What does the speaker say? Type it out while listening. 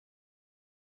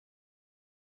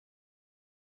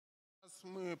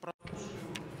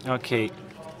Okay,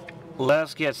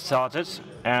 let's get started,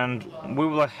 and we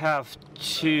will have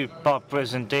two-part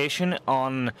presentation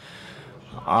on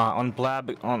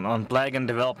plugin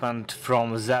development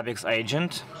from Zabbix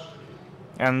Agent,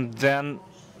 and then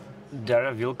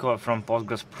Daria Vilkova from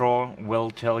Postgres Pro will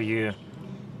tell you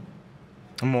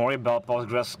more about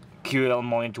PostgreSQL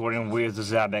monitoring with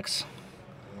Zabbix.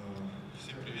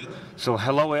 So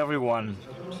hello everyone.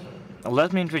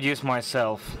 Let me introduce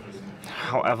myself.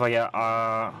 However,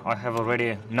 I have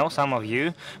already know some of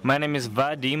you. My name is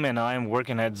Vadim, and I am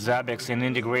working at Zabbix in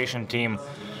integration team,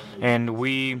 and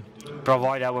we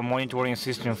provide our monitoring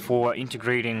system for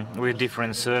integrating with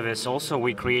different services. Also,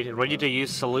 we create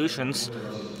ready-to-use solutions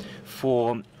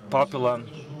for popular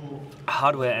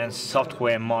hardware and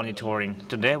software monitoring.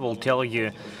 Today, we'll tell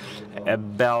you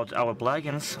about our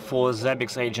plugins for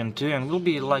Zabbix Agent 2, and will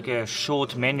be like a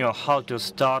short manual how to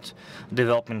start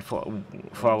development for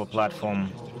our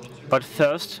platform. But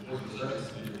first,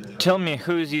 tell me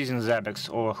who is using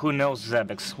Zabbix or who knows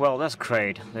Zabbix. Well, that's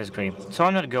great. So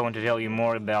I'm not going to tell you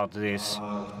more about this.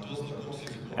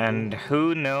 And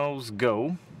who knows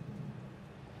Go?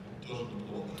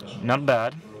 Not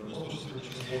bad.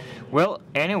 Well,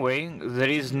 anyway, there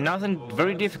is nothing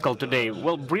very difficult today.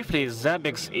 Well, briefly,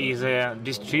 Zabbix is a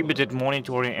distributed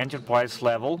monitoring enterprise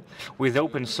level with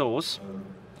open source.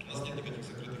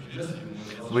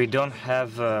 We don't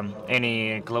have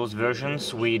any closed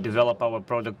versions. We develop our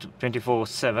product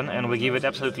 24/7 and we give it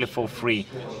absolutely for free.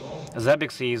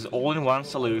 Zabbix is all-in-one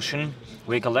solution.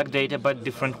 We collect data by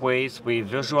different ways. We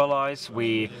visualize,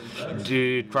 we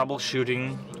do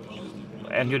troubleshooting,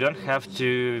 and you don't have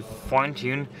to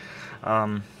fine-tune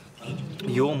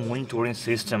your monitoring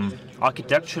system.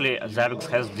 Architecturally, Zabbix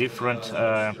has different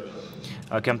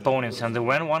components, and the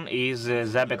main one is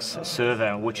Zabbix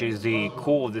server, which is the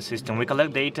core of the system. We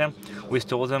collect data, we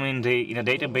store them in a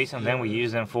database, and then we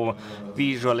use them for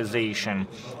visualization.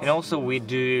 And also we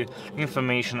do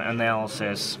information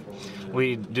analysis.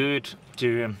 We do it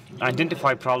to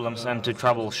identify problems and to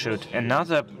troubleshoot.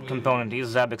 Another component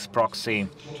is Zabbix proxy.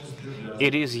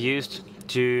 It is used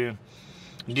to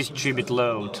distribute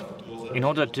load. In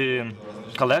order to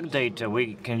collect data,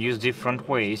 we can use different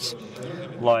ways,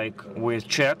 like with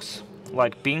checks,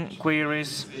 like ping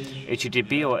queries,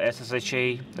 HTTP or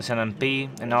SSHA, SNMP,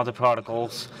 and other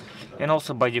protocols, and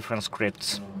also by different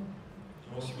scripts.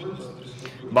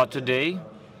 But today,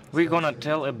 we're gonna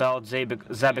tell about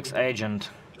Zabbix Agent.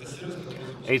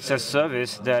 It's a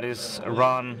service that is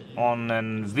run on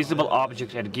an visible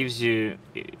object that gives you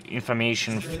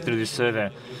information through the server.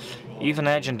 If an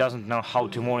agent doesn't know how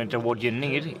to monitor what you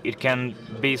need, it can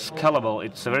be scalable.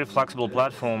 It's a very flexible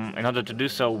platform. In order to do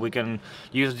so, we can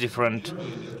use different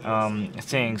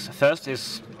things. First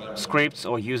is scripts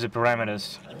or user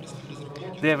parameters.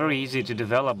 They are very easy to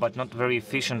develop, but not very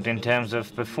efficient in terms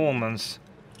of performance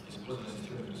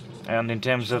and in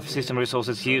terms of system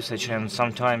resources usage, and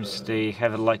sometimes they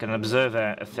have like an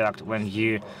observer effect when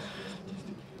you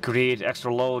create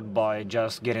extra load by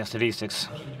just getting statistics.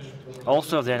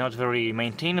 Also, they're not very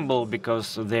maintainable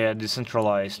because they're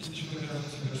decentralized.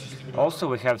 Also,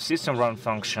 we have system run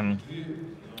function.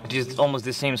 It is almost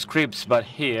the same scripts, but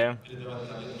here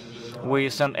we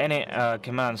send any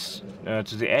commands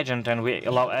to the agent and we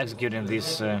allow executing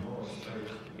this.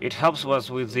 It helps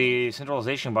us with the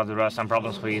centralization, but there are some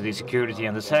problems with the security.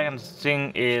 And the second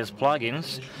thing is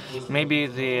plugins. Maybe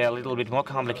they're a little bit more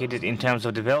complicated in terms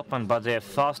of development, but they're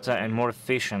faster and more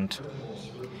efficient.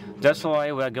 That's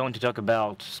why we're going to talk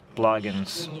about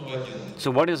plugins. So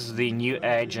what is the new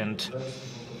agent?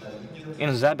 In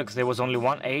Zabbix, there was only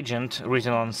one agent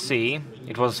written on C.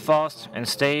 It was fast and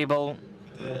stable,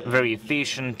 very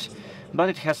efficient, but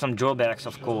it has some drawbacks,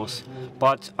 of course.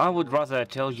 But I would rather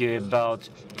tell you about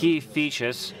key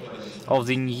features of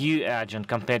the new agent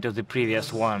compared to the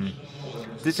previous one.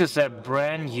 This is a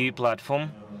brand new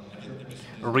platform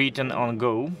written on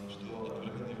Go,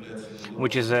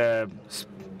 which is a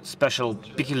special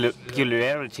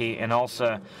peculiarity, and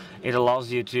also it allows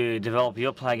you to develop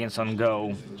your plugins on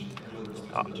Go.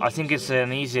 I think it's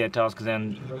an easier task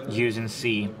than using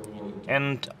C.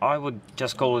 And I would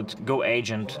just call it Go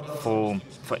Agent for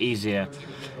easier.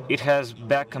 It has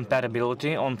back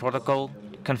compatibility on protocol,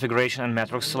 configuration and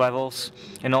metrics levels,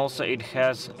 and also it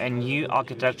has a new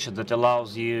architecture that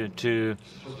allows you to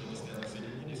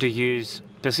use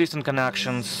persistent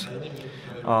connections,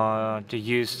 to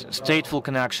use stateful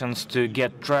connections, to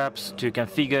get traps, to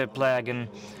configure a plugin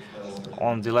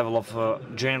on the level of a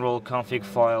general config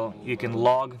file. You can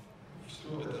log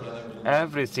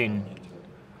everything.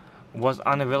 Was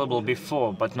unavailable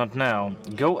before, but not now.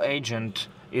 Go Agent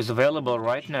is available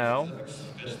right now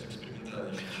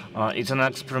It's an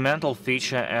experimental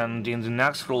feature, and in the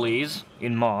next release,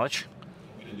 in March,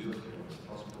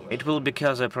 it will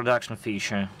become a production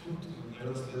feature.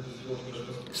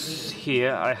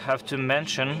 Here I have to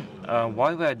mention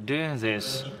why we are doing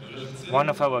this. One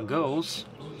of our goals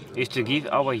is to give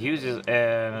our users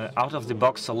an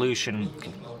out-of-the-box solution,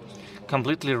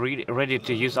 completely ready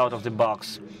to use out of the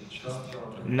box.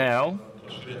 Now,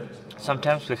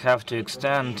 sometimes we have to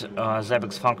extend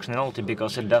Zabbix functionality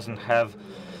because it doesn't have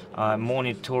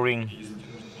monitoring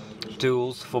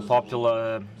tools for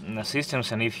popular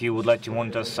systems, and if you would like to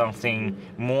monitor something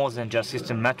more than just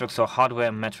system metrics or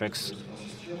hardware metrics,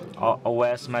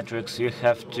 OS metrics, you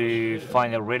have to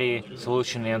find a ready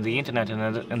solution in the internet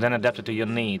and then adapt it to your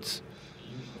needs.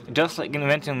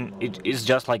 It is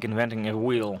just like inventing a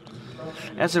wheel.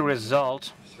 As a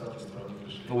result,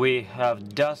 we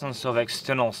have dozens of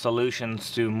external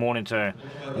solutions to monitor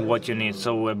what you need.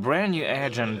 So a brand new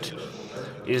agent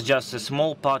is just a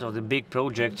small part of the big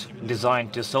project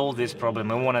designed to solve this problem.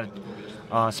 We want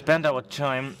to spend our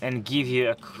time and give you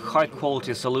a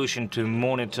high-quality solution to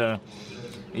monitor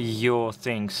your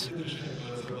things.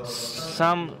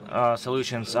 Some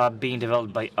solutions are being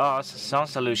developed by us. Some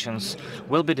solutions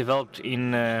will be developed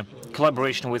in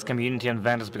collaboration with community and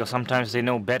vendors, because sometimes they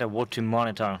know better what to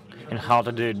monitor and how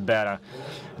to do it better.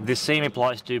 The same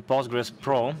applies to Postgres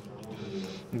Pro.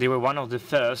 They were one of the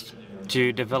first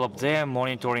to develop their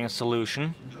monitoring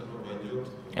solution,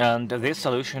 and this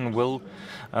solution will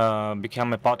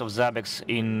become a part of Zabbix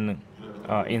in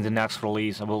the next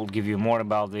release. I will give you more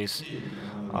about this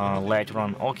later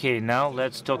on. Okay, now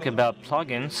let's talk about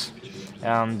plugins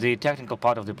and the technical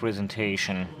part of the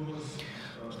presentation.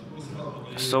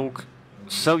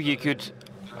 So you could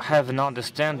have an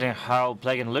understanding how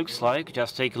plugin looks like,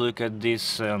 just take a look at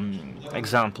this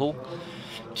example.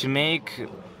 To make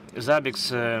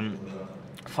Zabbix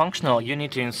functional, you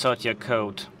need to insert your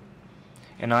code,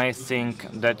 and I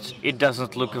think that it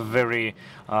doesn't look very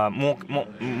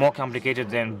more complicated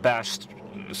than Bash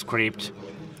script.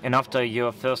 And after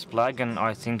your first plugin,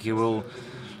 I think you will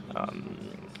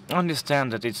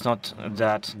understand that it's not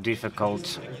that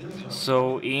difficult.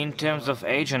 So in terms of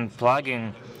agent,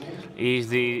 plugin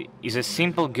is a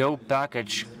simple Go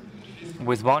package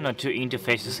with one or two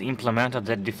interfaces implemented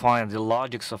that define the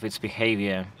logics of its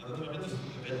behavior.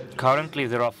 Currently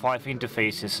there are 5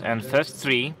 interfaces, and first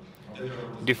 3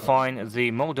 define the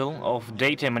model of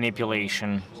data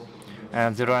manipulation.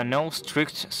 And there are no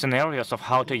strict scenarios of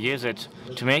how to use it.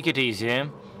 To make it easier,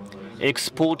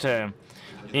 Exporter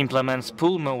implements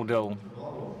pull model.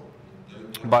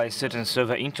 By a certain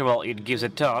server interval, it gives a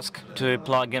task to a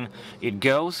plugin. It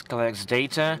goes, collects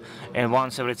data, and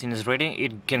once everything is ready,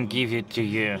 it can give it to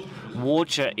you.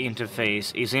 Watcher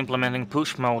interface is implementing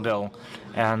push model,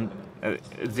 and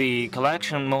the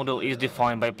collection model is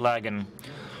defined by plugin.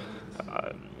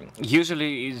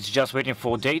 Usually it's just waiting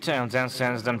for data and then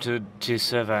sends them to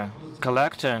server.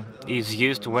 Collector is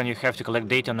used when you have to collect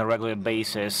data on a regular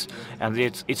basis, and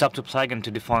it's up to plugin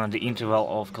to define the interval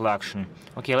of collection.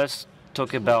 Okay, let's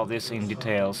talk about this in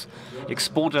details.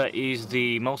 Exporter is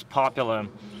the most popular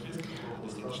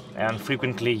and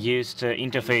frequently used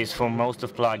interface for most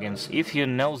of plugins. If you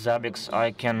know Zabbix,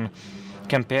 I can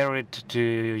compare it to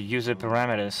user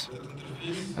parameters.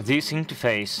 This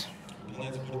interface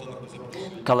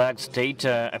collects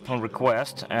data upon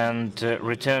request and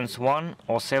returns one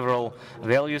or several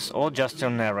values or just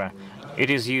an error. It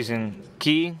is using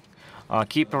key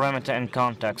parameter and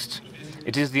context.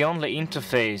 It is the only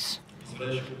interface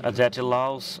that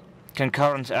allows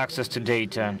concurrent access to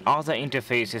data. Other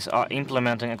interfaces are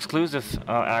implementing exclusive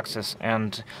access,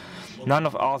 and none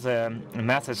of other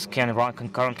methods can run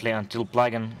concurrently until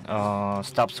plugin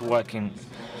stops working.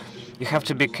 You have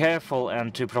to be careful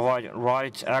and to provide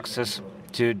right access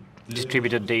to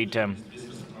distributed data.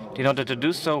 In order to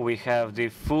do so, we have the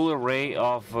full array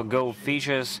of Go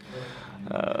features.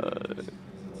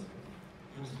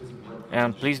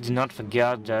 And please do not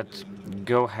forget that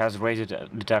Go has raised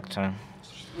detector.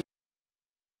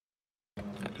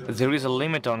 There is a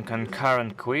limit on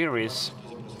concurrent queries,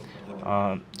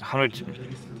 100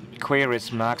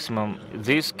 queries maximum.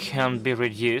 This can be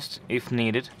reduced if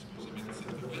needed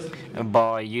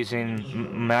by using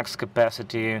max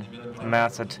capacity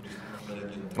method,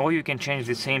 or you can change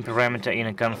the same parameter in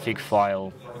a config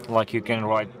file. Like you can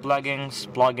write plugins,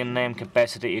 plugin name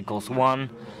capacity equals 1,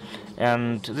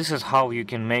 and this is how you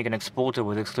can make an exporter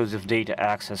with exclusive data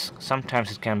access.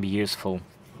 Sometimes it can be useful.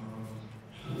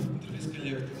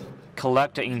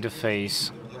 Collector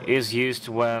interface is used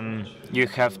when you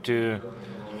have to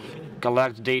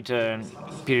collect data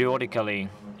periodically.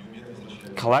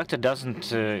 Collector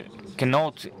doesn't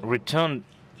cannot return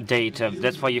data.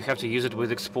 That's why you have to use it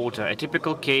with exporter. A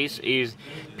typical case is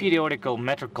periodical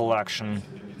metric collection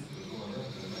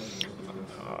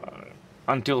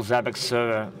until Zabbix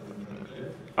server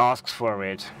asks for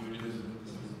it.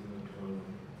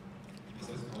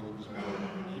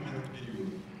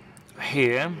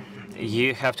 Here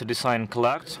you have to define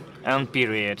collect and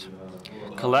period.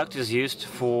 Collect is used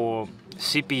for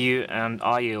CPU and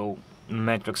I/O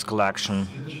metrics collection.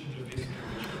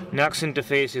 Next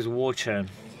interface is watcher.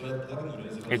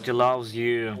 It allows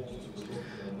you,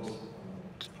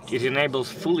 it enables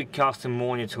fully custom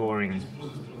monitoring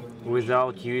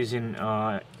without using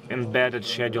embedded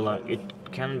scheduler. It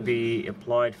can be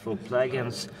applied for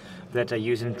plugins that are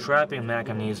using trapping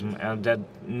mechanism and that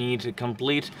need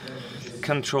complete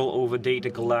control over data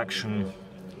collection.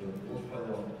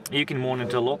 You can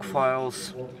monitor log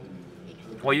files,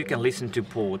 or you can listen to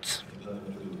ports.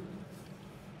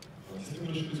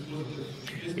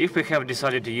 If we have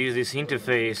decided to use this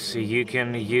interface, you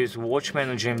can use Watch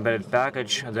Manager embedded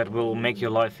package that will make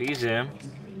your life easier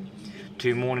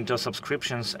to monitor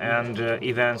subscriptions and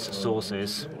events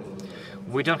sources.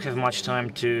 We don't have much time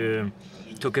to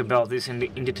talk about this in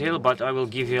detail, but I will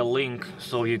give you a link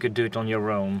so you could do it on your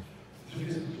own.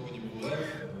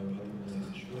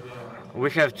 We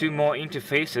have two more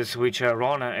interfaces, which are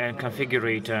runner and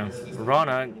configurator.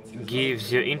 Runner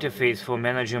gives you interface for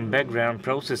managing background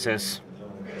processes.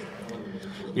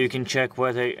 You can check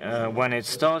whether when it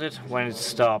started, when it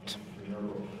stopped.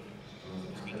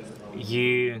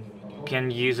 You can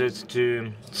use it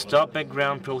to stop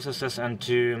background processes and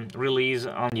to release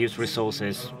unused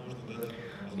resources.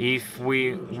 If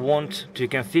we want to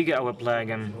configure our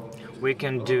plugin, we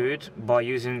can do it by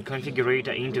using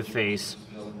configurator interface.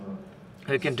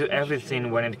 We can do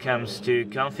everything when it comes to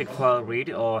config file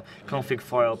read or config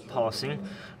file passing.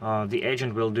 The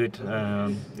agent will do it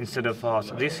instead of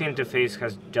us. This interface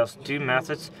has just two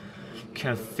methods.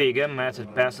 Configure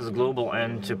method passes global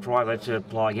and to private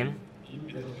plugin,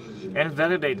 and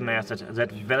validate method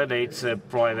that validates a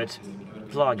private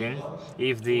plugin.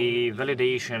 If the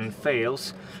validation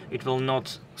fails, it will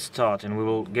not start and we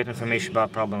will get information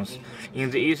about problems.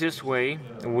 In the easiest way,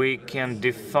 we can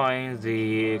define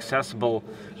the accessible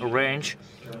range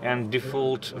and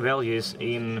default values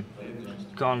in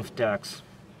conf tags.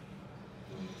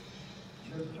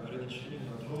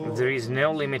 There is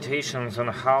no limitations on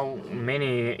how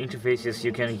many interfaces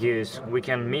you can use. We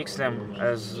can mix them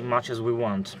as much as we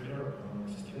want.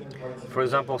 For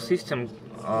example, system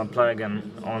plugin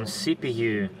on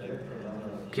CPU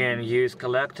can use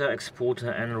collector, exporter,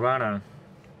 and runner.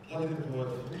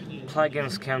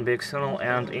 Plugins can be external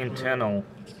and internal.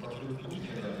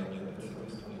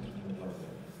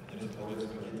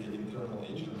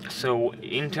 So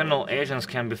internal agents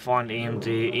can be found in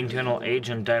the internal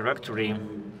agent directory.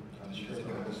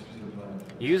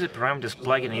 User parameters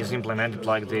plugin is implemented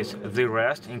like this. The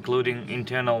rest, including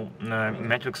internal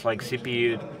metrics like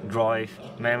CPU, drive,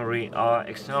 memory, are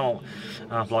external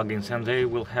plugins, and they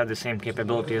will have the same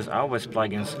capability as our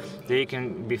plugins. They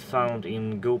can be found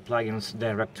in Go plugins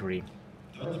directory.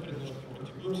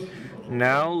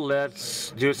 Now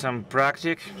let's do some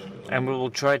practice, and we will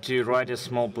try to write a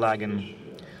small plugin.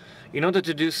 In order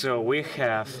to do so, we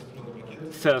have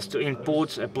first to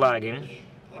import a plugin,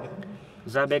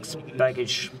 Zabbix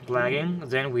package plugin.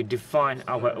 Then we define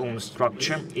our own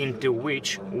structure into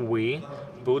which we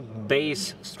put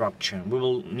base structure. We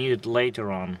will need it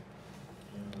later on.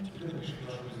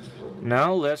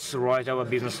 Now let's write our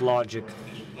business logic.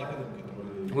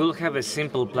 We'll have a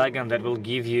simple plugin that will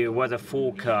give you weather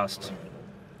forecast.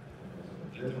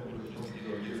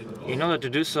 In order to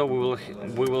do so,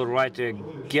 we will write a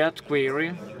get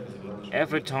query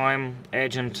every time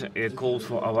agent calls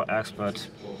for our expert.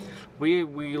 We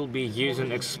will be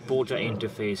using exporter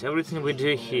interface. Everything we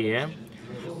do here,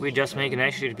 we just make an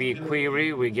HTTP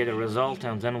query, we get a result,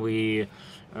 and then we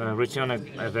return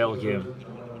a value.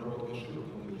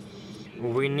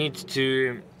 We need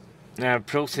to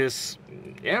process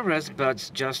errors,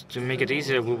 but just to make it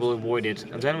easier, we will avoid it.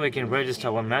 And then we can register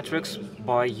our metrics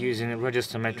by using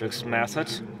register metrics method.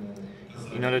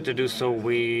 In order to do so,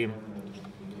 we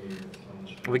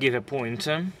give a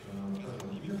pointer.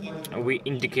 We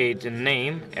indicate a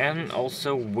name, and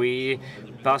also we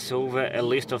pass over a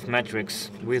list of metrics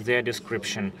with their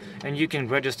description. And you can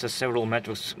register several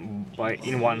metrics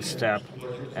in one step.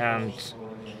 And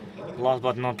last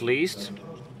but not least,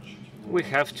 we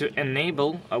have to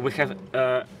enable,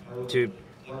 to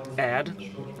add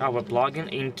our plugin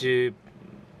into,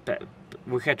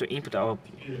 we have to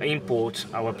import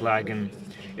our plugin.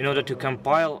 In order to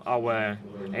compile our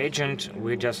agent,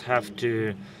 we just have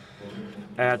to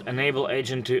add enable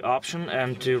agent to option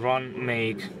and to run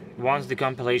make. Once the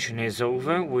compilation is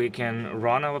over, we can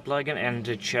run our plugin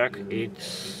and check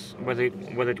whether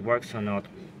it works or not.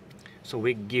 So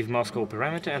we give Moscow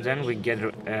parameter and then we get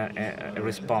a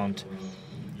response.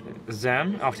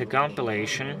 Then, after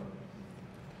compilation,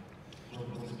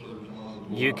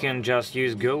 you can just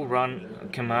use go run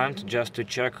command just to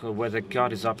check whether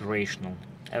code is operational.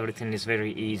 Everything is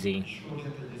very easy.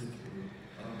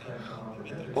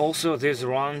 Also, there's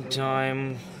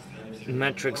runtime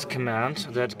metrics command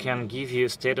that can give you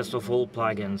status of all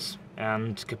plugins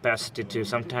and capacity too.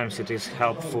 Sometimes it is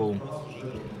helpful.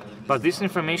 But this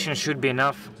information should be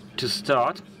enough to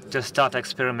start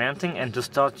experimenting and to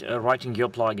start writing your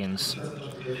plugins.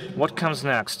 What comes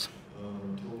next?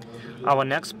 Our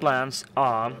next plans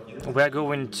are we're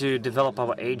going to develop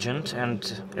our agent,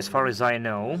 and as far as I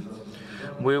know,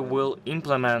 we will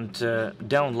implement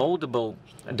downloadable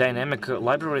dynamic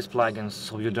libraries plugins,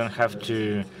 so you don't have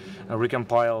to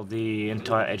recompile the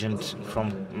entire agent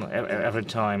from every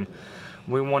time.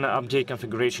 We want to update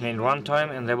configuration in runtime,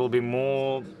 and there will be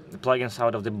more plugins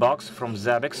out of the box from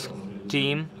Zabbix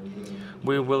team.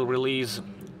 We will release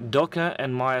Docker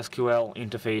and MySQL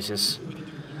interfaces.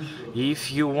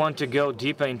 If you want to go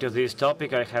deeper into this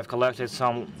topic, I have collected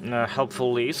some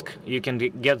helpful links. You can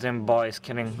get them by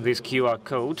scanning this QR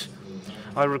code.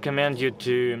 I recommend you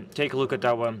to take a look at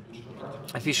our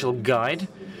official guide,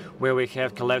 where we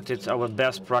have collected our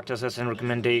best practices and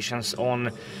recommendations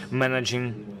on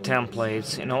managing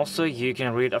templates. And also you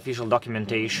can read official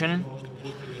documentation.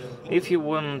 If you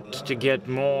want to get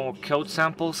more code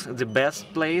samples, the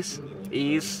best place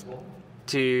is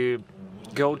to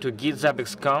go to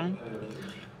git.zabbix.com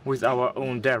with our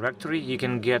own directory. You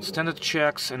can get standard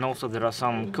checks, and also there are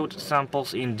some code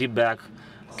samples in debug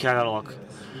catalog.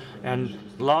 And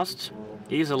last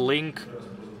is a link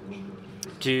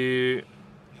to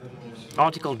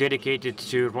article dedicated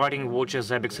to writing Watcher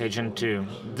Zabbix Agent 2.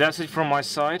 That's it from my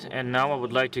side, and now I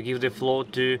would like to give the floor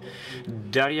to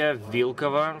Daria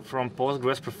Vilkova from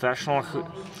Postgres Professional,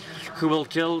 who will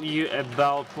tell you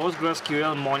about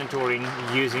PostgreSQL monitoring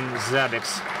using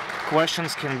Zabbix.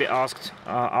 Questions can be asked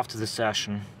after the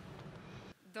session.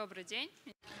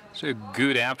 So,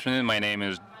 good afternoon, my name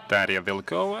is Daria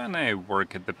Vilkova, and I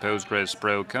work at the Postgres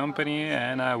Pro company,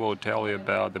 and I will tell you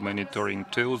about the monitoring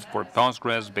tools for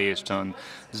Postgres based on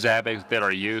Zabbix that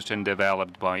are used and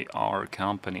developed by our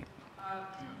company.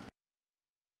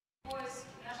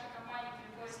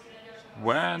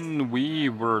 When we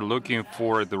were looking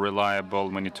for the reliable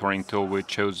monitoring tool, we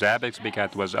chose Zabbix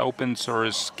because it was open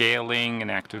source, scaling, an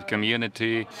active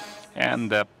community,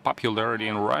 and popularity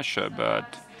in Russia.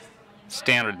 But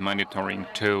standard monitoring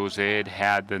tools, it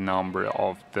had the number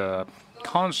of the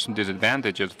constant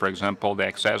disadvantages. For example, the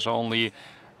access only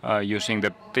using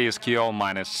the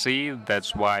PsQL-C.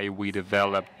 That's why we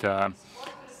developed a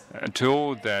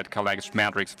tool that collects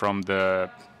metrics from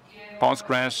the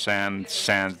Postgres and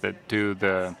sends that to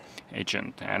the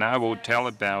agent. And I will tell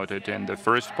about it in the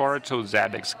first part. So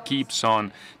Zabbix keeps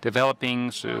on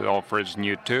developing, so offers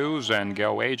new tools, and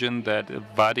Go Agent that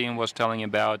Vadim was telling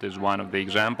about is one of the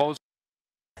examples.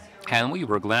 And we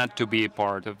were glad to be a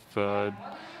part of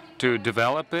to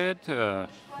develop it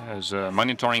as a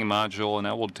monitoring module, and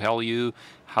I will tell you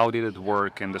how did it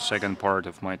work in the second part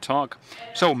of my talk.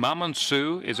 So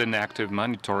Mamonsu is an active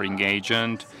monitoring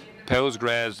agent.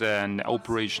 Postgres, an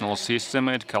operational system.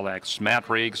 It collects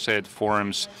metrics, it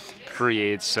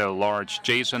creates a large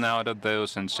JSON out of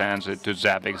those and sends it to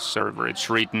Zabbix server. It's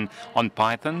written on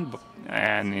Python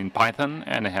and in Python,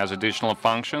 and it has additional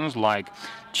functions like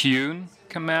tune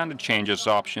command. It changes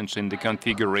options in the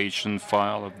configuration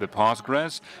file of the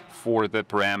Postgres for the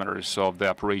parameters of the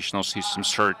operational system,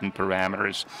 certain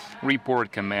parameters.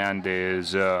 Report command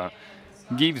is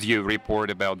gives you a report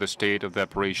about the state of the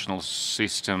operational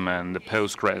system and the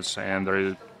Postgres.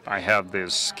 And I have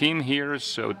this scheme here,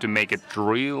 so to make it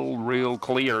real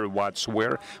clear what's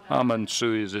where,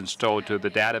 Mamonsu is installed to the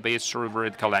database server.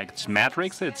 It collects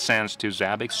metrics, it sends to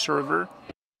Zabbix server.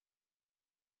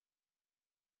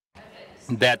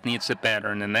 That needs a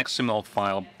pattern, an XML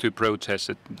file to process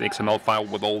it, the XML file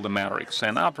with all the metrics.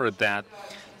 And after that,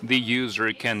 the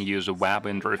user can use a web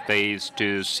interface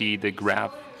to see the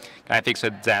graphics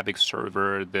at Zabbix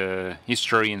server, the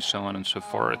history, and so on and so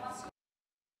forth.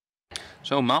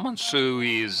 So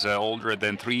Mamonsu is older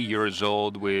than 3 years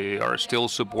old. We are still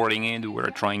supporting it.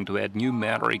 We're trying to add new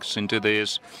metrics into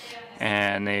this,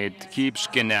 and it keeps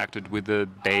connected with the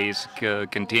base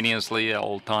continuously at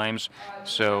all times.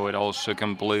 So it also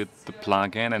completes the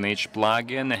plugin, and each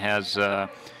plugin has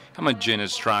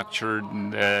homogeneous structure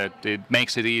that it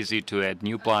makes it easy to add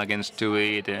new plugins to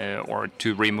it or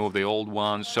to remove the old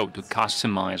ones, so to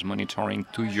customize monitoring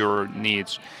to your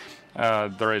needs.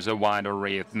 There is a wide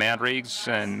array of metrics,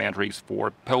 and metrics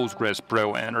for Postgres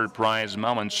Pro Enterprise.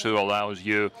 Mamansu allows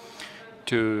you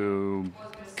to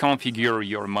configure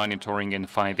your monitoring in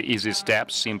 5 easy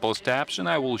steps, simple steps, and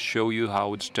I will show you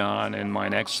how it's done in my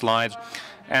next slides.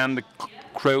 And the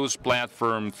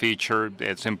cross-platform feature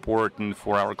that's important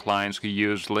for our clients who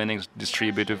use Linux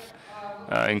distributive,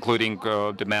 including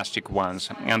domestic ones.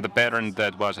 And the pattern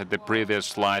that was at the previous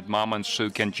slide,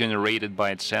 Mamansu can generate it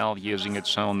by itself using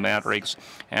its own metrics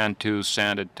and to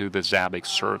send it to the Zabbix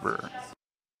server.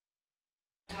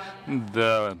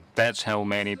 That's how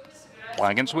many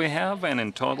plugins we have, and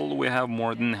in total we have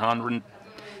more than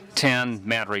 110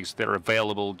 metrics that are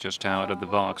available just out of the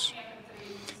box.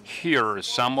 Here are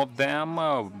some of them.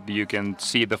 You can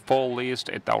see the full list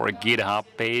at our GitHub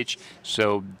page,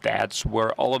 so that's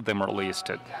where all of them are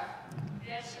listed.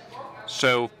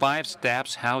 So 5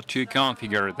 steps how to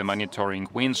configure the monitoring.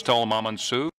 We install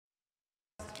Mamansu.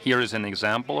 Here is an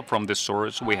example from the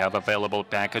source. We have available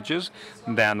packages.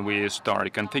 Then we start a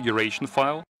configuration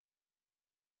file.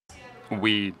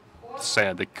 We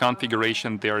set the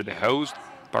configuration there, the host,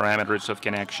 parameters of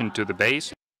connection to the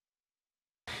base.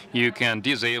 You can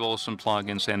disable some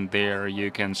plugins, and there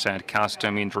you can set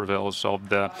custom intervals of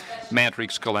the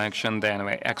metrics collection. Then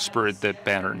we export the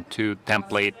pattern to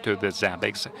template to the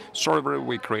Zabbix server.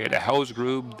 We create a host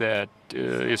group that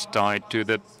is tied to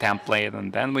the template,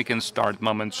 and then we can start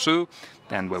Mamansu.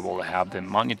 Then we will have the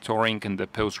monitoring and the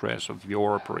Postgres of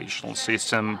your operational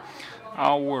system.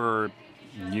 Our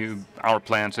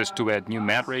plans is to add new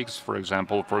metrics, for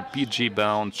example, for PG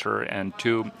Bouncer, and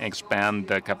to expand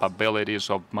the capabilities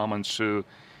of Mamansu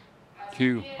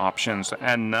 2 options.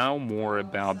 And now more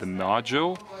about the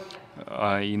module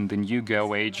in the new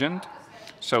Go agent.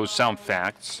 So some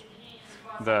facts.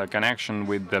 The connection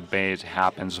with the base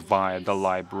happens via the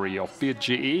library of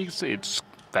PGX. It's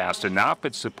fast enough.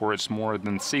 It supports more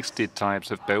than 60 types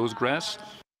of Postgres.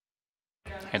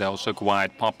 It's also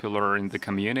quite popular in the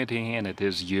community, and it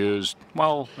is used,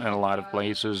 well, in a lot of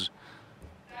places.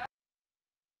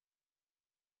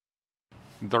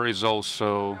 There is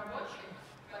also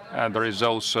a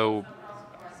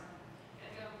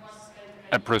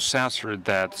processor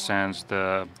that sends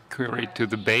the query to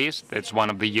the base. That's one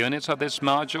of the units of this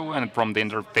module, and from the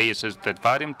interfaces that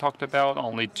Vadim talked about,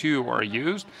 only 2 are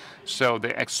used. So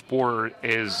the exporter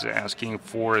is asking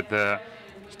for the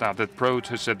stuff that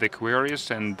processes the queries,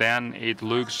 and then it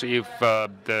looks if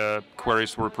the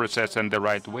queries were processed in the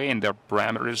right way, and their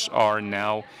parameters are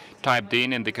now typed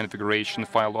in the configuration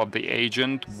file of the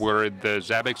agent, where the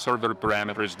Zabbix server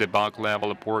parameters, debug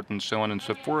level, port, and so on and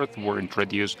so forth were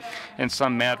introduced. And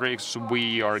some metrics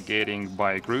we are getting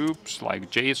by groups like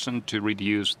JSON to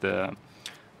reduce the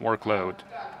workload.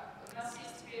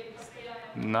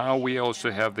 Now we also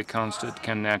have the constant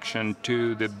connection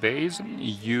to the base.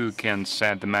 You can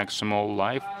set the maximal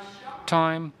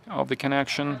lifetime of the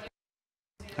connection.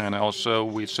 And also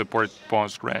we support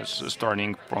Postgres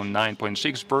starting from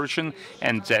 9.6 version,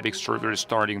 and Zabbix server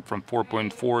starting from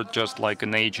 4.4, just like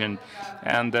an agent.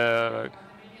 And the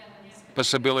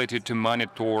possibility to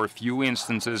monitor a few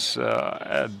instances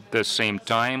at the same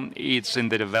time. It's in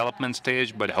the development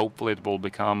stage, but hopefully it will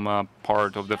become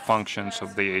part of the functions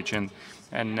of the agent.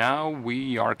 And now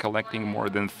we are collecting more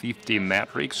than 50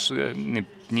 metrics. In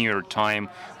near time,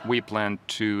 we plan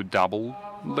to double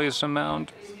this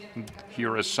amount.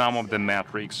 Here are some of the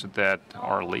metrics that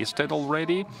are listed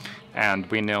already. And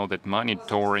we know that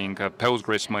monitoring,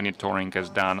 Postgres monitoring is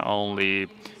done only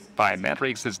by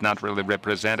metrics. It's not really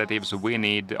representative, so we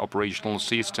need operational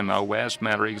system OS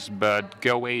metrics, but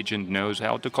Go agent knows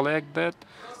how to collect that.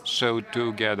 So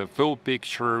to get a full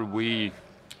picture, we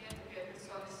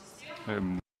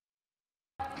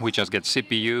just get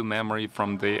CPU memory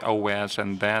from the OS,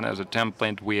 and then as a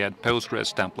template we add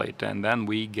Postgres template, and then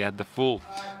we get the full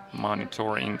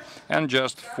monitoring. And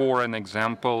just for an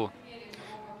example,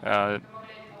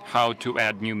 how to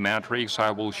add new metrics,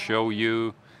 I will show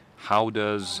you how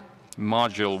does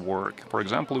module work. For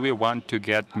example, we want to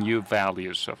get new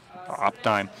values of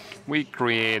uptime. We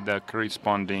create a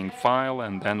corresponding file,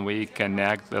 and then we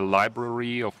connect the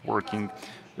library of working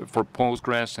for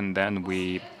Postgres, and then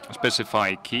we specify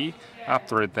a key.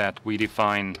 After that, we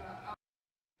define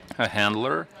a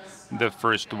handler. The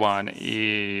first one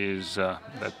is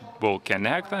that will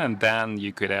connect, and then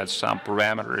you could add some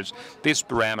parameters. These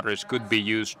parameters could be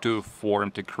used to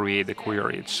create the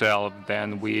query itself.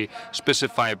 Then we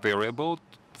specify a variable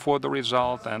for the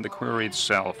result and the query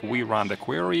itself. We run the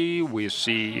query, we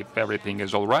see if everything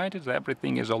is all right. If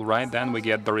everything is all right, then we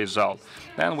get the result.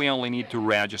 Then we only need to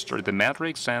register the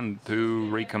metrics and to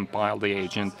recompile the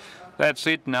agent. That's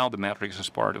it. Now the metrics is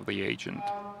part of the agent.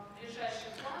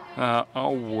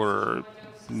 Our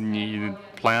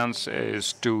plans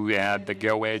is to add the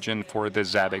Go agent for the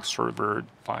Zabbix server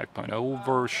 5.0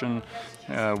 version.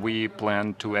 We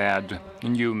plan to add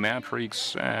new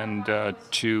metrics and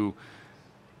to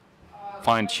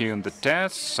fine-tune the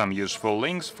tests, some useful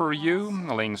links for you,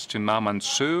 links to Mom and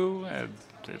Sue.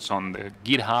 It's on the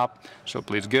GitHub, so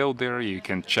please go there. You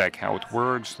can check how it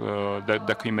works. The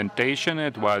documentation,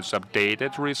 it was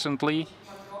updated recently.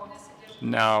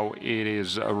 Now it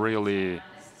is really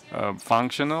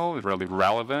functional, really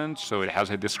relevant, so it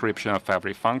has a description of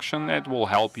every function. It will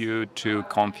help you to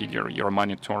configure your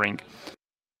monitoring.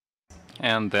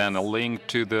 And then a link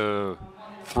to the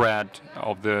thread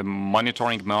of the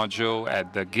monitoring module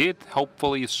at the Git.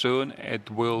 Hopefully soon it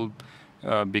will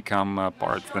become a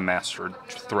part of the master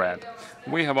thread.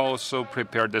 We have also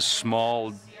prepared a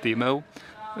small demo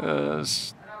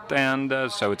stand,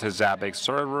 so it's a Zabbix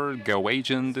server. Go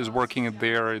agent is working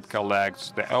there. It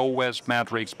collects the OS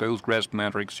metrics, Postgres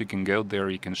metrics. You can go there,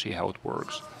 you can see how it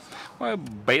works. Well,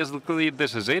 basically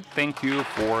this is it. Thank you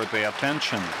for the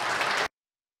attention.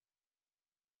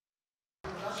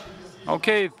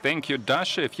 Okay, thank you,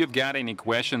 Dasha. If you've got any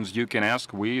questions, you can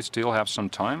ask. We still have some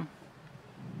time.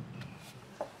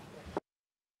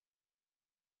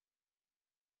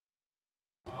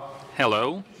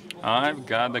 Hello, I've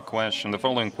got the question, the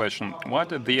following question.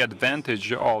 What is the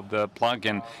advantage of the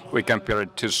plugin we compare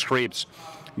it to scripts?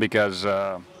 Because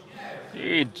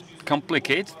it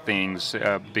complicates things,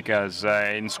 because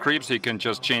in scripts you can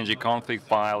just change a config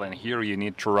file, and here you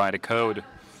need to write a code.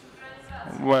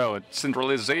 Well,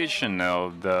 centralization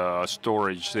of the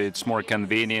storage, it's more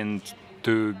convenient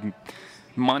to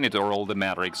monitor all the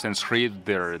metrics and script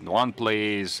there in one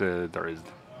place. There is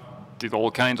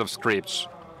all kinds of scripts.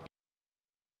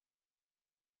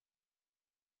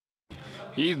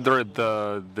 Either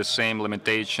the same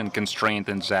limitation constraint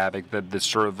in Zabbix that the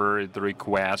server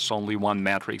requests only one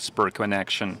metrics per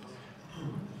connection.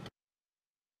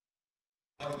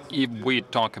 If we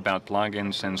talk about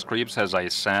plugins and scripts, as I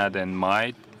said in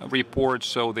my report,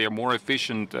 so they are more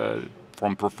efficient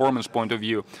from performance point of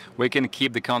view. We can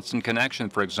keep the constant connection,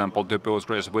 for example, to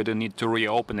Postgres. We don't need to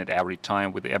reopen it every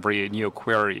time with every new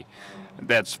query.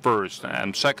 That's first.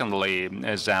 And secondly,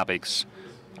 Zabbix,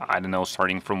 I don't know,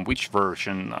 starting from which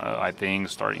version, I think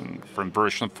starting from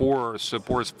version 4,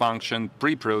 supports function,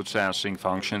 pre-processing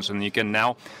functions, and you can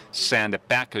now send a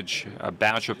package, a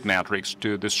batch of metrics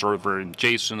to the server in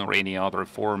JSON or any other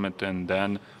format, and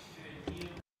then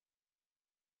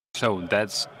so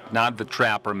that's not the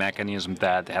trapper mechanism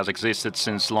that has existed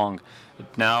since long.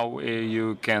 Now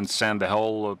you can send the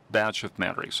whole batch of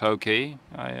metrics. Okay,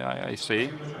 I see.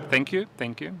 Thank you,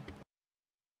 thank you.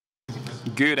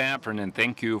 Good afternoon.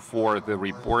 Thank you for the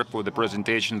report, for the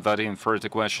presentation. Vadim, first a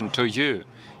question to you.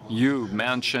 You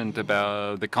mentioned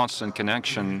about the constant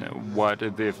connection, what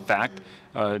the effect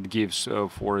it gives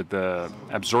for the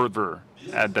observer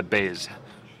at the base.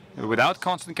 Without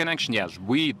constant connection, yes.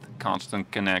 With constant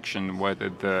connection, what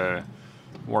the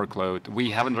workload?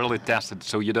 We haven't really tested,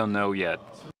 so you don't know yet.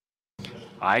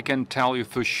 I can tell you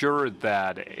for sure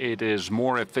that it is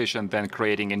more efficient than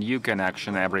creating a new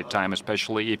connection every time,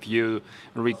 especially if you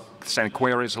send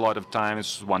queries a lot of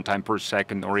times, 1 time per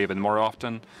second or even more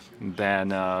often.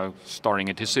 Then starting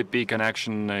a TCP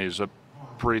connection is a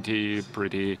pretty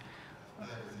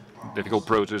difficult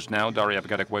process. Now, Daria, I've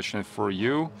got a question for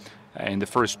you. In the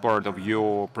first part of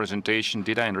your presentation,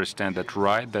 did I understand that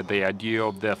right, that the idea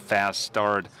of the fast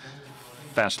start,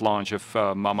 fast launch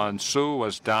of Mama and Sue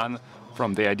was done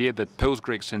from the idea that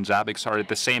Postgres and Zabbix are at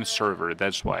the same server?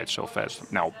 That's why it's so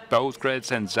fast. Now,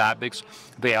 Postgres and Zabbix,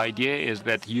 the idea is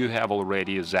that you have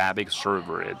already a Zabbix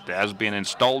server. It has been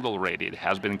installed already. It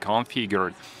has been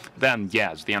configured. Then,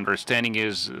 yes, the understanding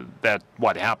is that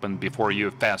what happened before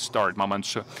you fast start Mama and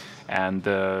Sue. And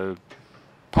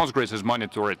Postgres is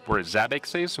monitored where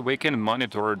Zabbix is. We can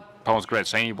monitor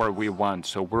Postgres anywhere we want.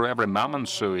 So wherever Mama and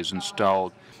Sue is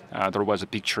installed, there was a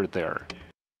picture there.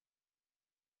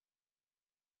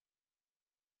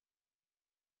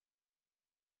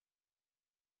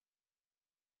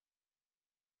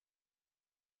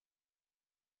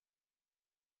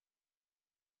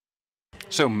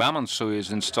 So Mama and Sue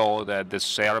is installed at the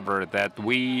server that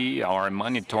we are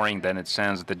monitoring, then it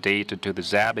sends the data to the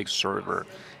Zabbix server,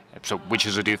 so which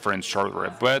is a different server.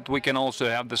 But we can also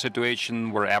have the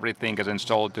situation where everything is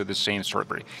installed to the same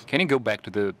server. Can you go back to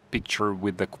the picture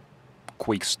with the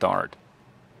quick start?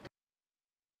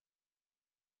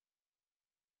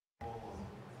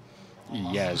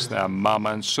 Yes, the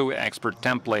Mamansu expert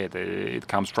template, it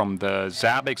comes from the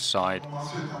Zabbix side.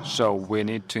 So we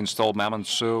need to install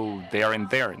Mamansu there and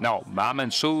there. No,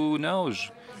 Mamansu knows.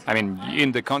 I mean,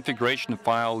 in the configuration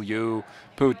file, you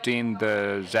put in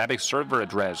the Zabbix server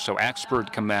address. So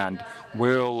expert command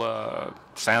will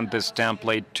send this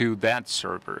template to that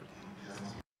server.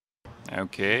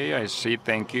 Okay, I see.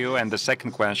 Thank you. And the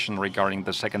second question regarding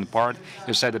the second part,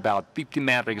 you said about 50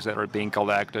 metrics that are being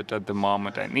collected at the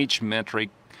moment, and each metric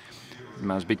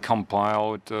must be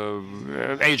compiled,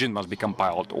 agent must be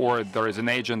compiled, or there is an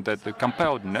agent that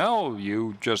compiled. No,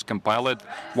 you just compile it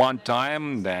one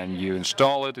time, then you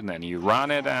install it, and then you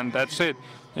run it, and that's it.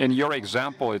 In your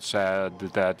example, it said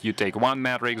that you take one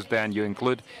metric, then you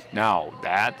include. Now,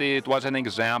 that it was an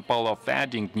example of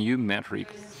adding new metric.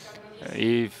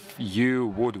 If you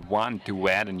would want to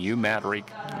add a new metric,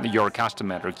 your custom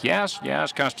metric, yes,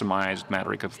 customized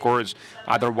metric, of course.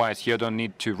 Otherwise, you don't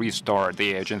need to restart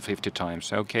the agent 50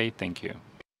 times. Okay, thank you.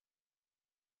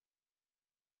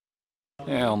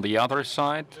 And on the other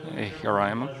side, here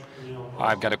I am.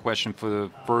 I've got a question for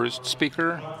the first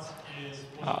speaker.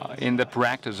 In the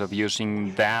practice of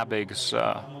using Zabbix,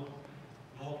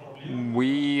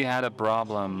 we had a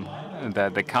problem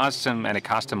that the custom and a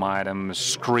custom item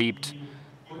script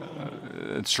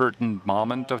at a certain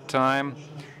moment of time,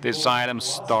 this item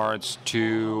starts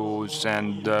to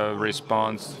send a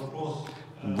response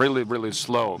really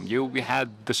slow. You had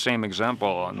the same example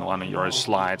on one of your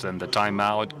slides, and the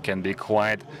timeout can be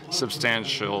quite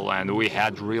substantial, and we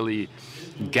had really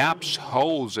gaps,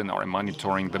 holes in our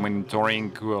monitoring. The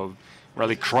monitoring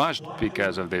really crushed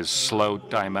because of this slow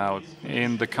timeout.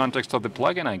 In the context of the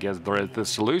plugin, I guess there is the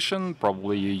solution.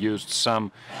 Probably you used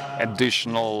some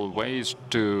additional ways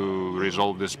to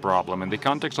resolve this problem. In the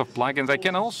context of plugins, they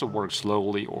can also work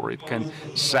slowly, or it can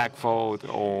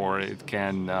sackfold, or it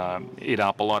can eat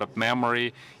up a lot of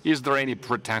memory. Is there any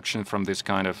protection from this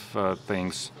kind of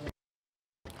things?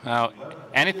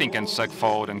 Anything can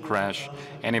sackfold and crash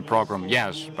any program,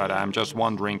 yes, but I'm just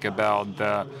wondering about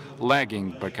the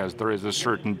lagging, because there is a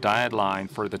certain deadline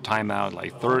for the timeout,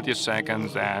 like 30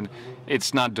 seconds, and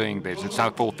it's not doing this, it's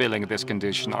not fulfilling this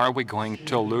condition. Are we going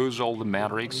to lose all the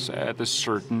metrics at a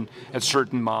certain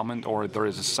moment, or there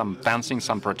is some fencing,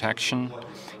 some protection?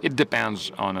 It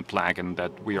depends on a plugin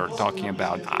that we are talking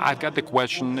about. I've got the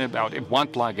question about if one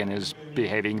plugin is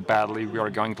behaving badly, we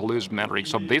are going to lose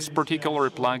metrics of this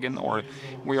particular plugin, or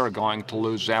we are going to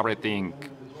lose everything.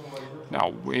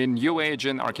 Now, in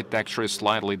UAgent, architecture is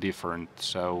slightly different,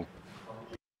 so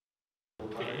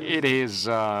it is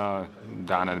done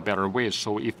in a better way.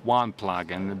 So if one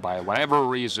plugin, by whatever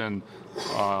reason,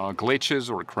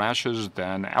 glitches or crashes,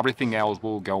 then everything else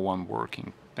will go on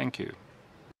working. Thank you.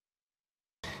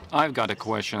 I've got a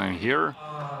question in here.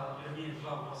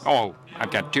 Oh,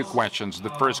 I've got two questions. The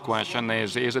first question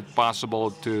is it possible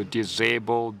to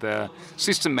disable the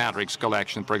system metrics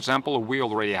collection? For example, we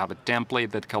already have a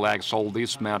template that collects all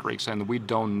these metrics, and we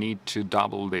don't need to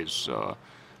double this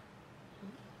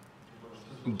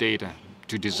data.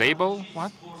 To disable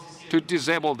what? To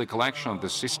disable the collection of the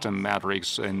system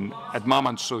metrics at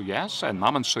Mamansu, yes, at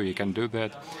Mamansu you can do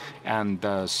that. And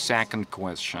the second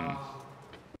question.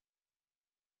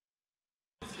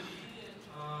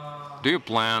 Do you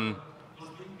plan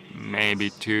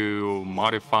maybe to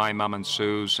modify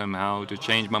Mamansu somehow, to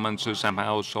change Mamansu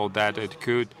somehow so that it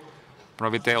could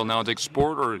Prometheus node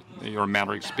exporter your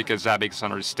metrics, because Zabbix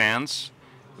understands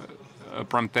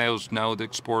Prometheus node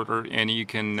exporter, and you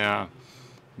can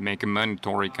make a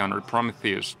monitoring under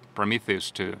Prometheus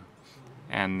too,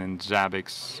 and then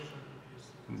Zabbix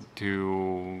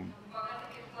to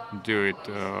do it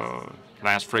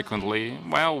less frequently.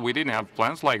 Well, we didn't have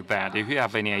plans like that. If you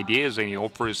have any ideas, any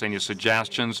offers, any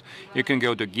suggestions, you can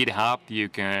go to GitHub. You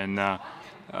can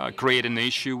create an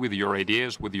issue with your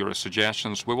ideas, with your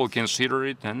suggestions. We will consider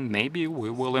it, and maybe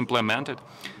we will implement it.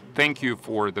 Thank you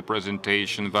for the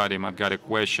presentation, Vadim. I've got a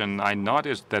question. I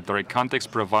noticed that there are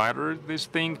context provider, this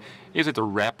thing. Is it a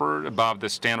wrapper above the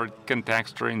standard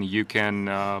contextor, and you can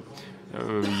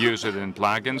use it in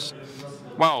plugins?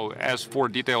 Well, as for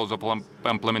details of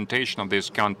implementation of this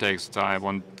context, I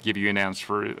won't give you an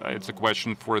answer. It's a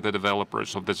question for the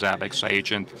developers of the Zabbix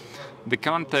agent. The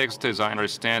context, as I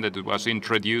understand it, was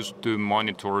introduced to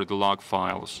monitor the log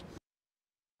files.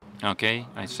 Okay,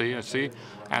 I see.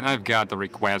 And I've got the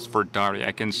request for Dari.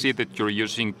 I can see that you're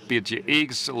using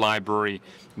PgX library.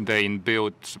 The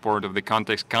inbuilt support of the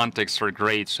context. Contexts are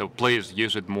great, so please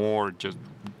use it more, just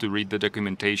to read the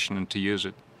documentation and to use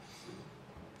it.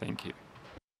 Thank you.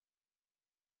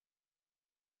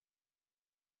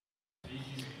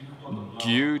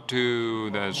 Due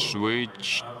to the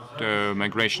switch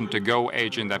migration to Go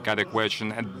agent, I've got a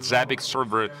question. At Zabbix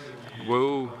server,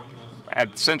 will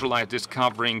at centralized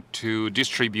discovering to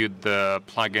distribute the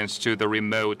plugins to the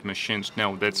remote machines?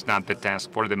 No, that's not the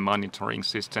task for the monitoring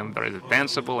system. There is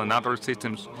Ansible and other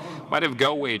systems. But if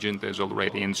Go agent is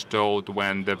already installed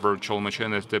when the virtual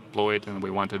machine is deployed and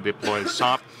we want to deploy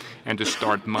soft and to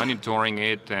start monitoring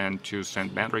it and to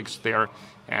send metrics there,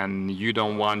 and you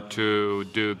don't want to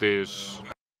do this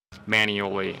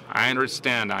manually. I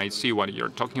understand, I see what you're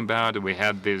talking about. We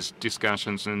had these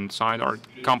discussions inside our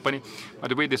company,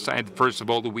 but we decided, first of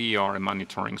all, we are a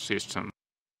monitoring system,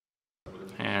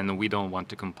 and we don't want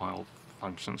to compile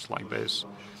functions like this,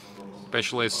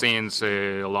 especially since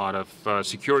a lot of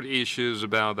security issues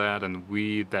about that, and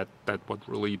that what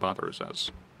really bothers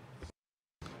us.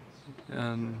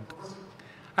 And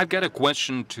I've got a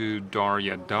question to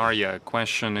Daria. Daria,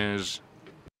 question is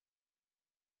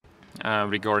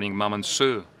regarding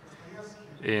Mamansu.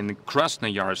 In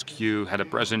Krasnoyarsk, you had a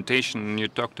presentation and you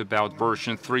talked about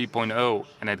version 3.0,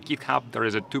 and at GitHub there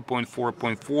is a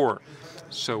 2.4.4.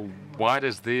 So what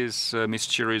is this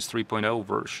mysterious 3.0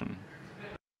 version?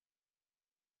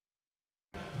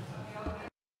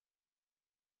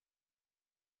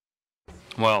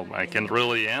 Well, I can't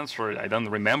really answer it. I don't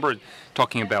remember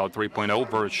talking about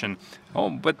 3.0 version. Oh,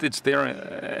 but it's there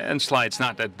in slides,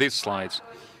 not at these slides.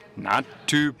 Not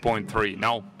 2.3,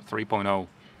 no, 3.0.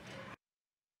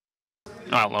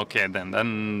 Well, okay,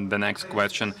 then the next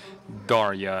question.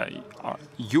 Daria,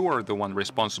 you are the one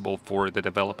responsible for the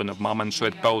development of Mamansu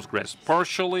at Postgres.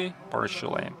 Partially.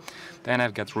 Then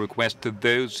I've got a request to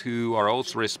those who are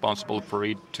also responsible for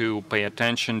it to pay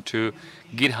attention to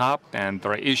GitHub, and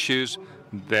there are issues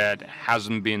that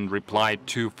hasn't been replied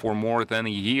to for more than a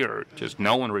year. Just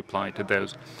no one replied to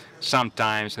those.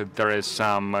 Sometimes there is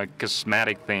some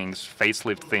cosmetic things,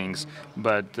 facelift things,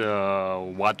 but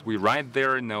what we write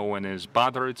there, no one is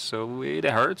bothered, so it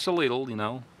hurts a little, you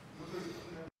know.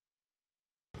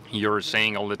 You're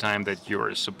saying all the time that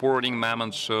you're supporting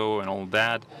Mamansu and all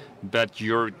that, but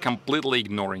you're completely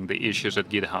ignoring the issues at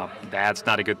GitHub. That's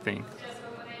not a good thing.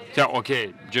 So,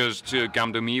 okay, just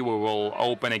come to me, we will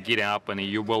open a GitHub and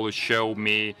you will show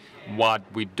me what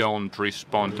we don't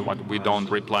respond to, what we don't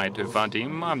reply to.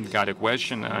 Vadim, I've got a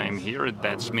question, I'm here,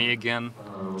 that's me again.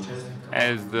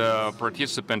 As the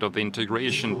participant of the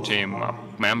integration team, a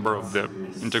member of the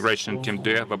integration team, do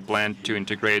you have a plan to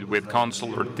integrate with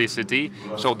console or TCD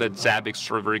so that Zabbix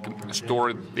server can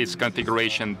store its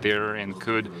configuration there and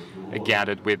could get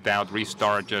it without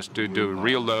restart, just to do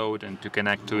reload and to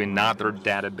connect to another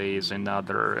database,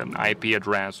 another IP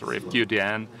address or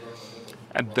FQDN?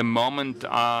 At the moment,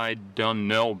 I don't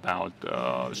know about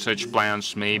such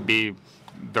plans. Maybe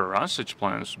there are such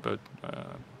plans, but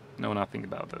know nothing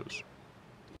about those.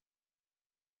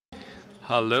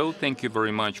 Hello, thank you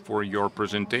very much for your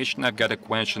presentation. I've got a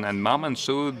question. And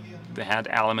Mamansu had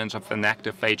elements of an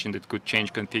active agent that could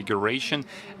change configuration.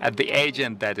 At the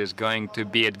agent that is going to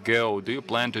be at Go, do you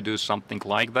plan to do something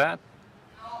like that?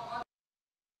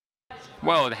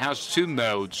 Well, it has two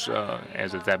modes,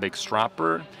 as a Zabbix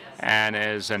wrapper and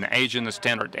as an agent, a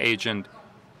standard agent.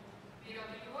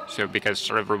 So because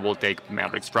server will take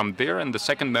metrics from there, and the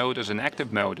second mode is an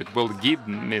active mode. It will give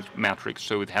metrics,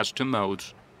 so it has two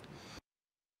modes.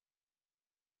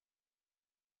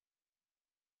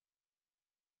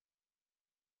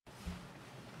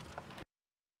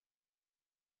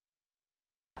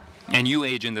 A new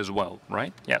agent as well,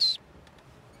 right? Yes.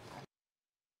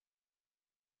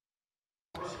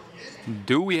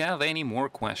 Do we have any more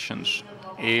questions?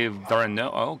 If there are no,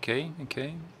 okay.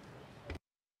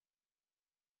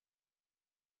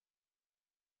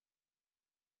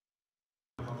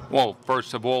 Well,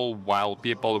 first of all, while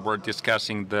people were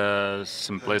discussing the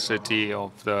simplicity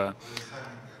of the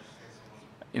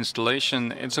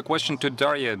installation, it's a question to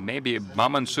Daria. Maybe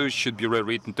Mamansu should be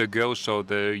rewritten to Go so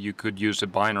that you could use a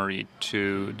binary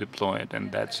to deploy it, and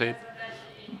that's it.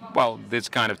 Well, this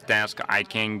kind of task, I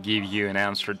can give you an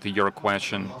answer to your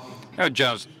question.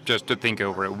 Just to think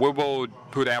over it. We will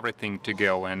put everything to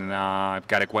Go, and I've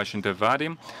got a question to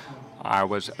Vadim. I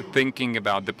was thinking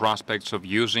about the prospects of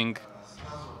using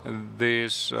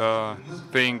this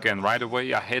thing, and right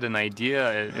away I had an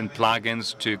idea in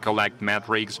plugins to collect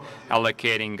metrics,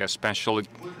 allocating a special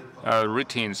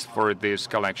routines for this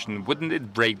collection. Wouldn't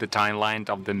it break the timeline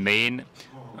of the main,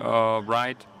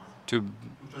 right? To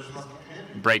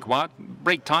break what?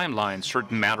 Break timelines.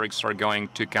 Certain metrics are going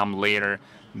to come later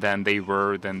than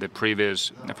the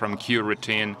previous from queue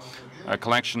routine. A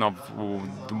collection of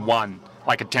one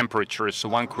like a temperature. So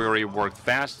one query worked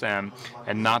fast and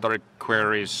another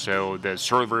query, so the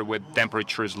server with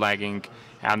temperature is lagging,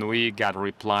 and we got a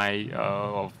reply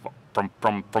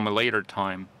from a later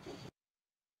time.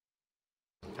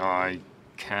 I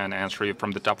can answer you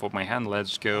from the top of my head.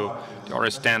 Let's go to our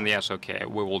stand. Yes, okay,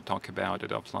 we will talk about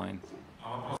it offline.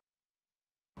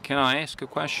 Can I ask a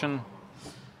question?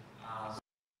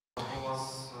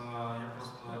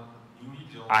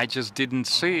 I just didn't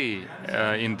see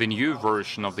in the new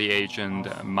version of the agent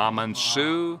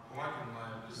Mamansu.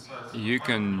 You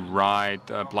can write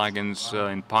plugins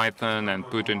in Python and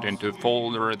put it into a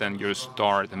folder, then you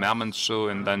start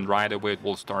Mamansu, and then right away it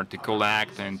will start to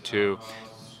collect and to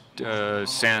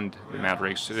send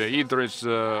metrics. Either is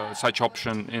such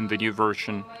option in the new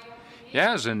version.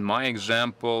 Yes, in my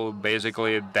example,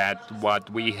 basically that's what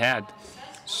we had.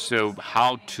 So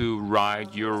how to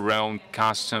write your own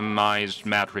customized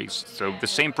metrics. So the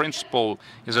same principle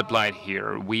is applied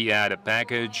here. We add a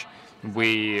package,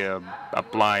 we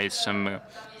apply some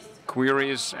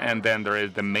queries, and then there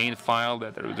is the main file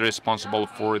that is responsible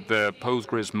for the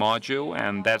Postgres module,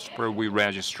 and that's where we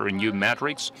register new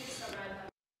metrics.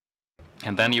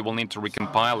 And then you will need to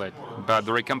recompile it. But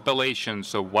the recompilation,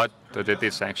 so what did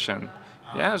this action?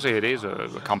 Yes, it is a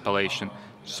compilation.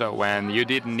 So when you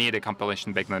didn't need a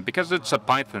compilation back then, because it's a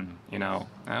Python, you know.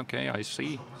 Okay, I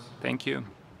see. Thank you.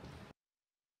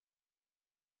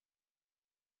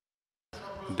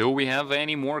 Do we have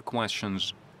any more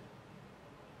questions?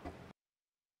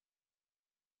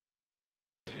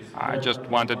 I just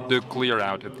wanted to clear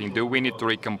out a thing. Do we need to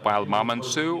recompile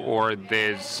Mamansu or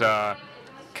this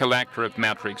collector of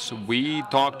metrics? We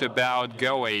talked about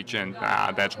Go agent.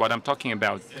 That's what I'm talking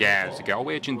about. Yes, Go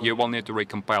agent, you will need to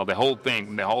recompile the whole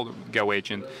thing, the whole Go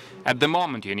agent. At the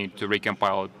moment, you need to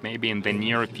recompile it. Maybe in the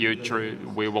near future,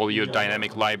 we will use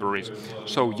dynamic libraries.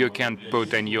 So you can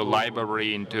put a new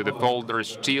library into the folder.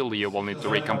 Still, you will need to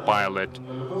recompile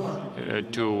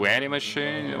it to any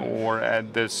machine or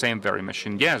at the same very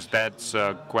machine. Yes, that's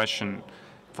a question.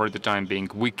 For the time being,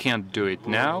 we can't do it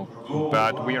now,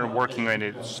 but we are working on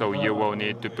it, so you will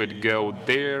need to put Go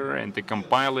there and to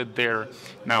compile it there.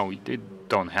 No, you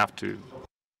don't have to.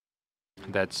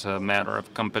 That's a matter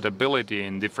of compatibility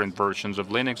in different versions of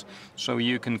Linux, so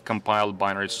you can compile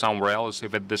binaries somewhere else.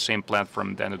 If at the same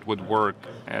platform, then it would work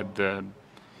at the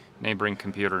neighboring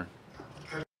computer.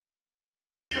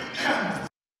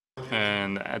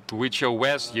 And at which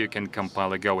OS you can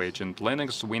compile a Go agent?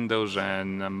 Linux, Windows,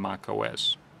 and Mac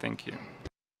OS. Thank you.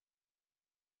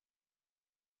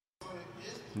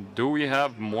 Do we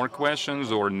have more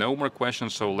questions or no more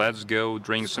questions? So let's go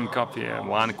drink some coffee.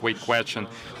 One quick question.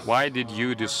 Why did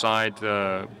you decide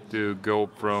to go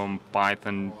from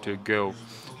Python to Go?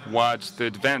 What's the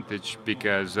advantage?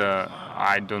 Because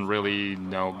I don't really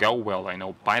know Go well. I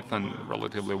know Python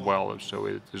relatively well, so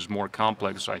it is more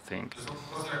complex, I think.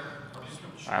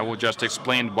 I will just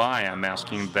explain why I'm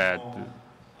asking that.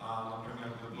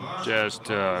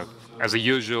 Just as a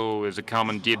usual, as a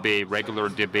common DB, regular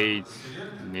DB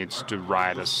needs to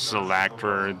write a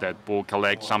selector that will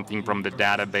collect something from the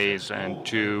database and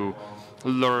to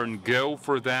learn Go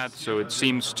for that. So it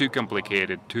seems too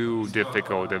complicated, too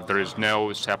difficult if there is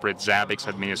no separate Zabbix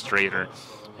administrator.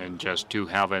 And just to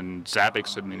have a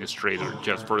Zabbix administrator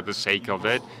just for the sake of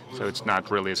it. So it's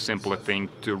not really a simple thing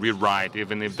to rewrite,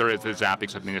 even if there is a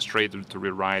Zabbix administrator to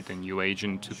rewrite a new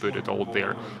agent to put it all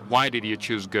there. Why did you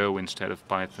choose Go instead of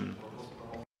Python?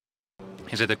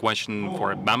 Is it a question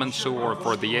for Mamansu or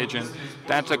for the agent?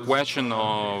 That's a question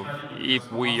of if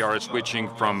we are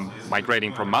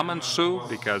migrating from Mamansu,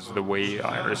 because the way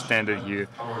I understand it, you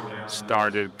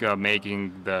started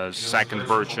making the second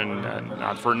version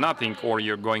not for nothing, or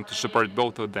you're going to support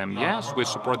both of them. Yes, we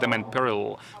support them in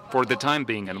parallel for the time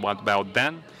being. And what about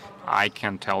then? I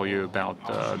can tell you about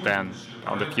then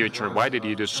on the future. Why did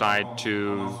you decide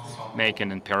to make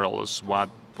it in parallel?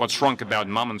 What's wrong about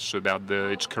Mamansu, about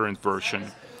its current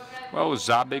version? Well,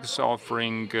 Zabbix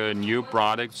offering new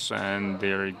products and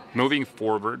they're moving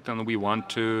forward, and we want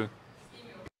to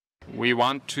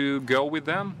go with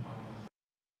them.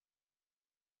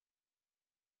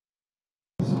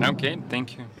 Okay,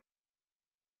 thank you.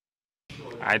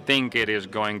 I think it is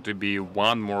going to be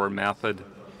one more method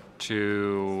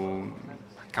to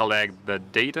collect the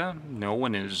data. No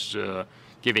one is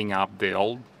giving up the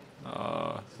old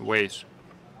ways.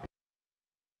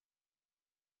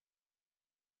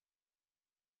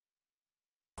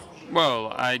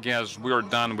 Well, I guess we're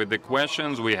done with the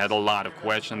questions. We had a lot of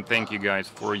questions. Thank you guys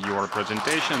for your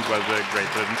presentation. It was a great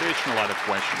presentation, a lot of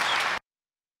questions.